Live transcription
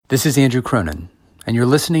This is Andrew Cronin, and you're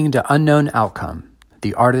listening to Unknown Outcome,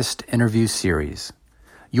 the artist interview series.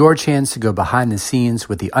 Your chance to go behind the scenes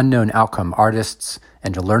with the Unknown Outcome artists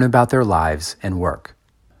and to learn about their lives and work.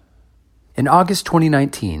 In August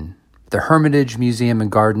 2019, the Hermitage Museum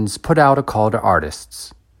and Gardens put out a call to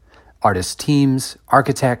artists. Artist teams,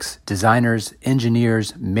 architects, designers,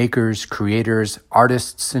 engineers, makers, creators,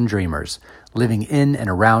 artists, and dreamers living in and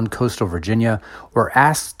around coastal Virginia were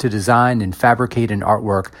asked to design and fabricate an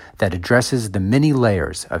artwork that addresses the many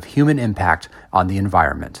layers of human impact on the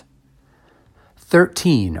environment.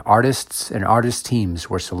 13 artists and artist teams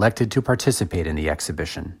were selected to participate in the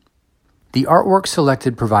exhibition. The artwork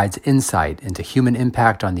selected provides insight into human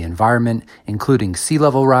impact on the environment, including sea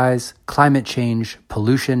level rise, climate change,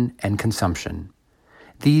 pollution, and consumption.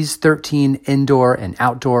 These 13 indoor and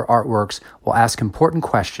outdoor artworks will ask important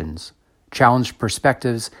questions, challenge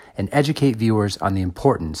perspectives, and educate viewers on the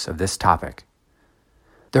importance of this topic.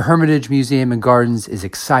 The Hermitage Museum and Gardens is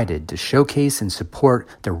excited to showcase and support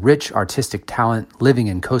the rich artistic talent living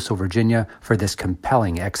in coastal Virginia for this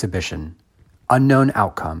compelling exhibition. Unknown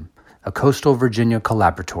Outcome, a Coastal Virginia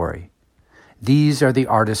Collaboratory. These are the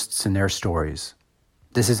artists and their stories.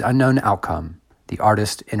 This is Unknown Outcome, the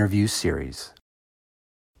Artist Interview Series.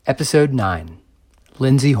 Episode 9,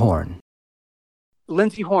 Lindsay Horn.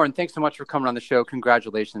 Lindsay Horn, thanks so much for coming on the show.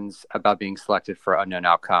 Congratulations about being selected for Unknown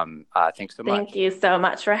Outcome. Thanks so much. Thank you so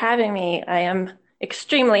much for having me. I am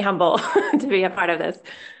extremely humble to be a part of this.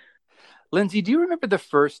 Lindsay, do you remember the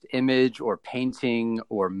first image or painting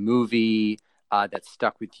or movie that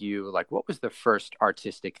stuck with you? Like, what was the first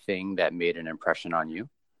artistic thing that made an impression on you?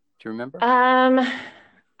 Do you remember?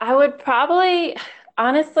 I would probably,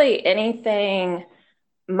 honestly, anything.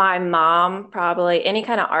 My mom, probably any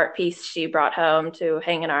kind of art piece she brought home to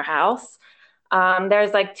hang in our house.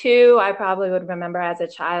 There's like two I probably would remember as a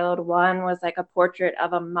child. One was like a portrait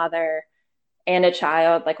of a mother and a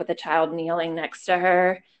child, like with a child kneeling next to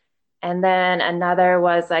her. And then another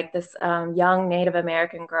was like this young Native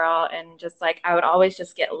American girl. And just like, I would always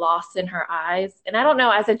just get lost in her eyes. And I don't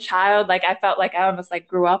know, as a child, like I felt like I almost like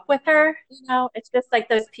grew up with her. You know, it's just like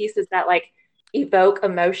those pieces that like evoke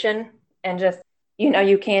emotion and just,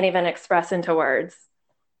 you can't even express into words.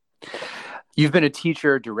 You've been a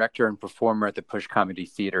teacher, director, and performer at the Push Comedy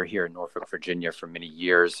Theater here in Norfolk, Virginia for many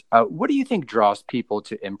years. What do you think draws people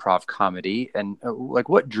to improv comedy, and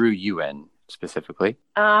what drew you in specifically?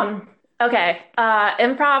 Okay.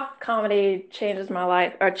 Improv comedy changed my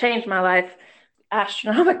life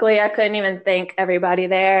astronomically. I couldn't even thank everybody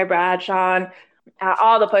there, Brad, Sean,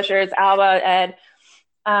 all the pushers, Alba, Ed,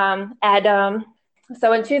 Adam.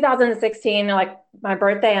 So in 2016, like my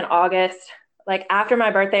birthday in August, like after my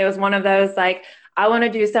birthday was one of those, like, I want to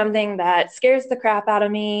do something that scares the crap out of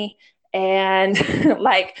me. And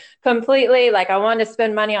like completely, like I wanted to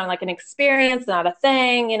spend money on like an experience, not a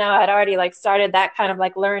thing, I'd already like started that kind of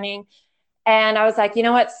like learning. And I was like, you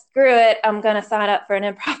know what, screw it. I'm going to sign up for an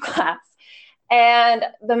improv class. And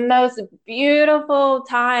the most beautiful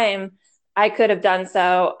time I could have done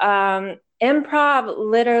so. Improv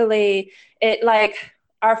literally, it like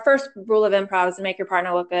our first rule of improv is to make your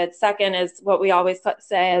partner look good. Second is what we always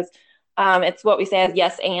say is, it's what we say is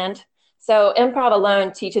yes and. So improv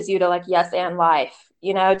alone teaches you to like yes and life,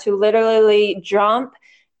 to literally jump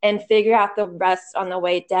and figure out the rest on the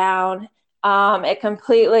way down. It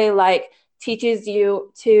completely like teaches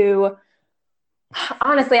you to,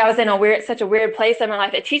 honestly, I was in such a weird place in my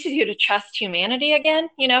life. It teaches you to trust humanity again,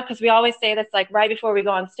 because we always say this, like right before we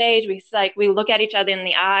go on stage, we look at each other in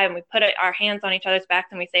the eye and we put our hands on each other's backs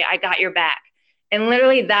and we say, I got your back. And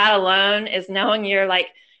literally that alone is knowing you're like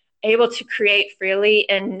able to create freely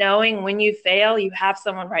and knowing when you fail, you have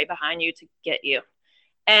someone right behind you to get you.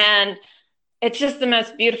 And it's just the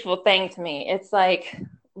most beautiful thing to me. It's like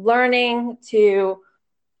learning to,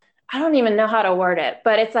 I don't even know how to word it,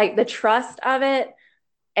 but it's like the trust of it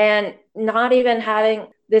and not even having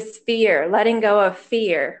this fear, letting go of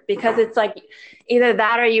fear, because it's like either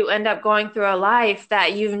that or you end up going through a life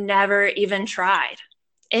that you've never even tried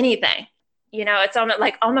anything. It's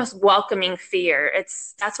almost welcoming fear.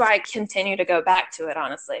 That's why I continue to go back to it,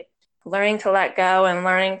 honestly. Learning to let go and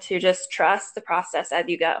learning to just trust the process as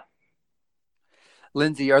you go.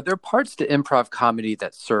 Lindsay, are there parts to improv comedy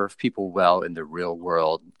that serve people well in the real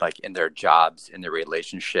world, like in their jobs, in their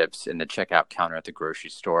relationships, in the checkout counter at the grocery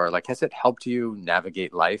store? Like, has it helped you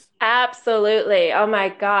navigate life? Absolutely. Oh my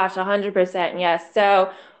gosh, 100%. Yes.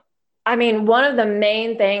 So, I mean, one of the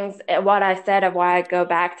main things, what I said of why I go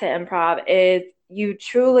back to improv is you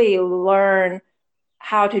truly learn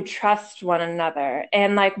how to trust one another.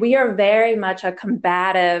 And like we are very much a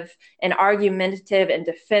combative and argumentative and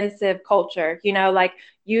defensive culture. Like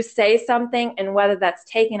you say something, and whether that's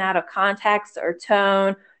taken out of context or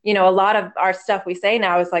tone, a lot of our stuff we say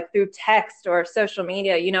now is like through text or social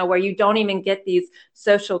media, where you don't even get these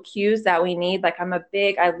social cues that we need. Like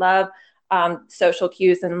I love social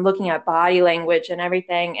cues and looking at body language and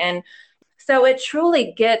everything. And so it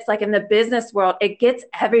truly gets, like in the business world, it gets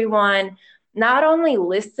everyone not only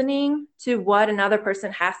listening to what another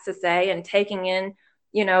person has to say and taking in,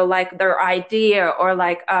 like their idea, or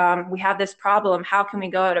like, we have this problem, how can we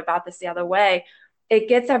go about this the other way? It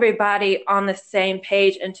gets everybody on the same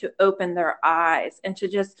page and to open their eyes and to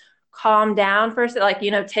just calm down first, like,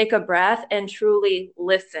 take a breath and truly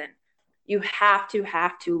listen. You have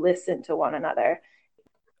to listen to one another.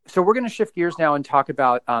 So we're going to shift gears now and talk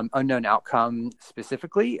about Unknown Outcome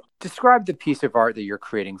specifically. Describe the piece of art that you're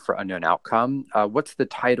creating for Unknown Outcome. What's the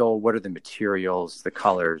title? What are the materials, the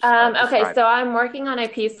colors? Okay, so I'm working on a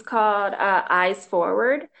piece called Eyes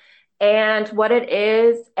Forward. And what it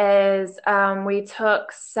is we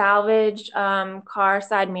took salvaged car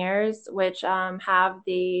side mirrors, which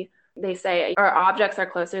they say our objects are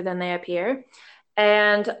closer than they appear.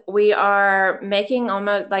 And we are making,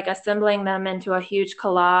 almost like assembling them into a huge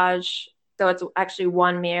collage. So it's actually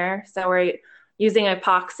one mirror. So we're using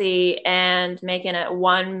epoxy and making it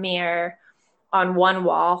one mirror on one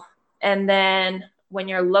wall. And then when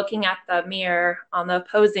you're looking at the mirror, on the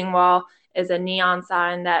opposing wall is a neon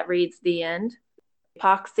sign that reads "The End."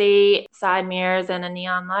 Epoxy, side mirrors, and a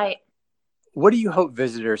neon light. What do you hope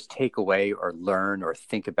visitors take away or learn or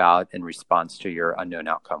think about in response to your Unknown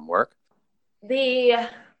Outcome work?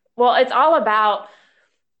 Well, it's all about,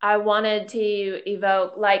 I wanted to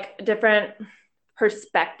evoke like different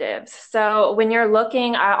perspectives. So when you're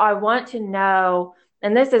looking, I want to know,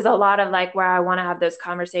 and this is a lot of like where I want to have those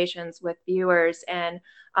conversations with viewers and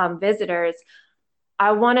visitors.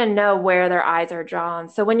 I want to know where their eyes are drawn.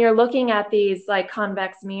 So when you're looking at these like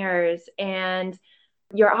convex mirrors, and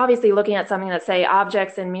you're obviously looking at something that say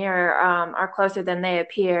objects in mirror are closer than they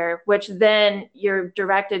appear, which then you're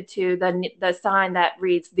directed to the sign that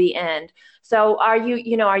reads "The End." So are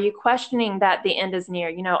you questioning that the end is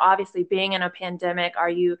near? Obviously being in a pandemic, are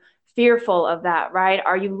you fearful of that, right?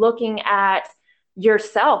 Are you looking at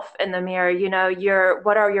yourself in the mirror?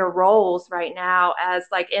 What are your roles right now as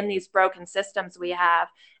like in these broken systems we have?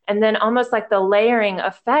 And then almost like the layering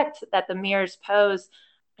effect that the mirrors pose,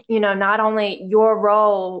 not only your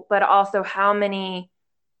role, but also how many,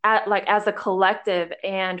 as a collective,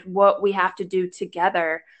 and what we have to do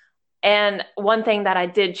together. And one thing that I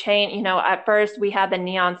did change, at first we had the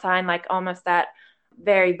neon sign, like almost that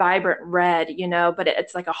very vibrant red, but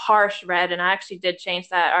it's like a harsh red. And I actually did change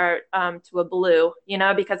that to a blue,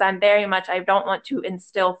 because I don't want to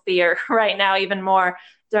instill fear right now, even more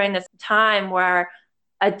during this time where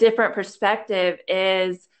a different perspective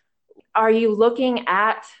is, are you looking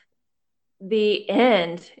at the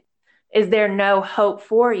end? Is there no hope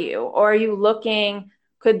for you? Or are you looking,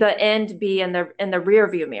 could the end be in the rear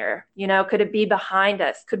view mirror? Could it be behind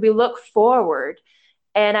us? Could we look forward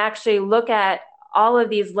and actually look at all of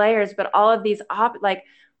these layers, but all of these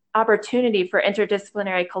opportunity for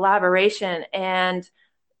interdisciplinary collaboration and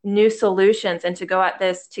new solutions, and to go at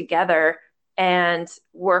this together and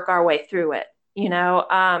work our way through it?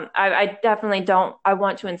 I definitely I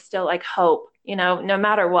want to instill like hope, no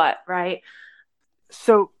matter what, right?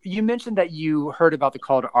 So you mentioned that you heard about the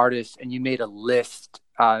call to artists and you made a list,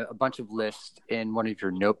 a bunch of lists in one of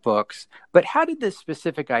your notebooks. But how did this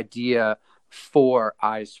specific idea for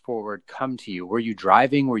Eyes Forward come to you? Were you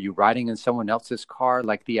driving? Were you riding in someone else's car?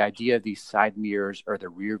 Like the idea of these side mirrors or the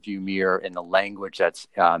rear view mirror and the language that's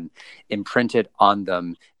imprinted on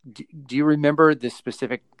them. Do you remember this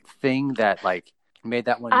specific thing that like made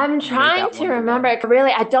that one? I'm trying to remember.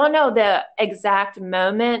 Really, I don't know the exact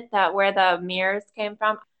moment where the mirrors came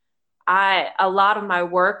from. A lot of my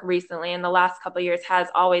work recently in the last couple of years has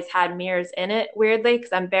always had mirrors in it, weirdly,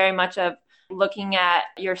 because I'm very much of looking at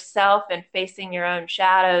yourself and facing your own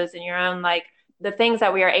shadows and your own, like the things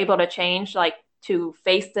that we are able to change, like to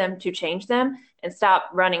face them, to change them and stop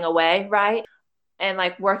running away, right? And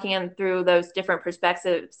like working through those different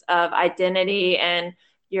perspectives of identity and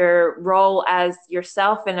your role as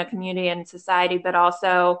yourself in a community and society, but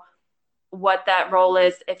also what that role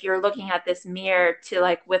is if you're looking at this mirror to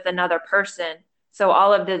like with another person. So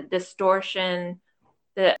all of the distortion,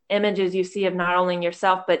 the images you see of not only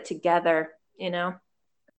yourself, but together,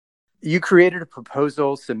 You created a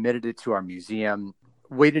proposal, submitted it to our museum,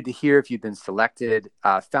 waited to hear if you'd been selected,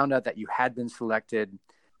 found out that you had been selected.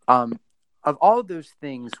 Of all those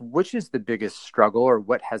things, which is the biggest struggle, or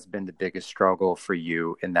what has been the biggest struggle for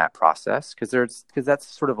you in that process? Because that's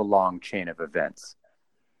sort of a long chain of events.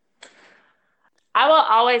 I will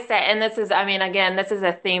always say, and this is, I mean, again, this is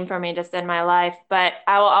a theme for me just in my life, but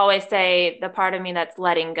I will always say the part of me that's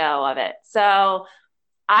letting go of it. So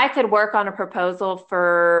I could work on a proposal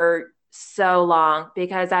for so long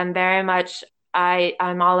because I'm very much,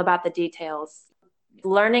 I'm all about the details.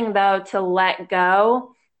 Learning though to let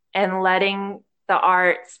go and letting the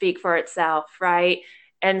art speak for itself, right?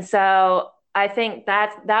 And so I think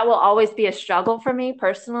that will always be a struggle for me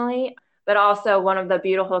personally, but also one of the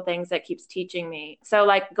beautiful things that keeps teaching me. So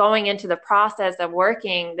like going into the process of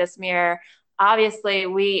working this mirror,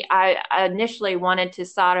 obviously I initially wanted to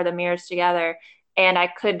solder the mirrors together, and I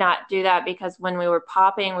could not do that because when we were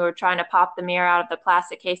popping, we were trying to pop the mirror out of the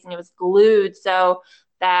plastic casing. It was glued. So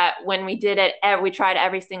that when we did it, we tried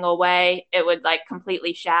every single way, it would like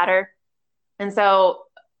completely shatter. And so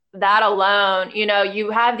that alone,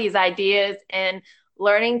 you have these ideas and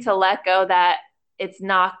learning to let go that it's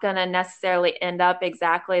not going to necessarily end up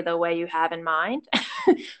exactly the way you have in mind,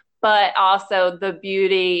 but also the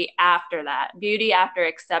beauty after that, beauty after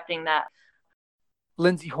accepting that.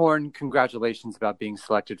 Lindsay Horn, congratulations about being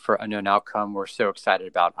selected for Unknown Outcome. We're so excited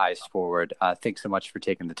about Eyes Forward. Thanks so much for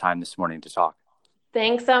taking the time this morning to talk.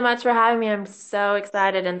 Thanks so much for having me. I'm so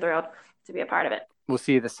excited and thrilled to be a part of it. We'll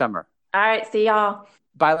see you this summer. All right. See y'all.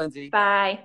 Bye, Lindsay. Bye.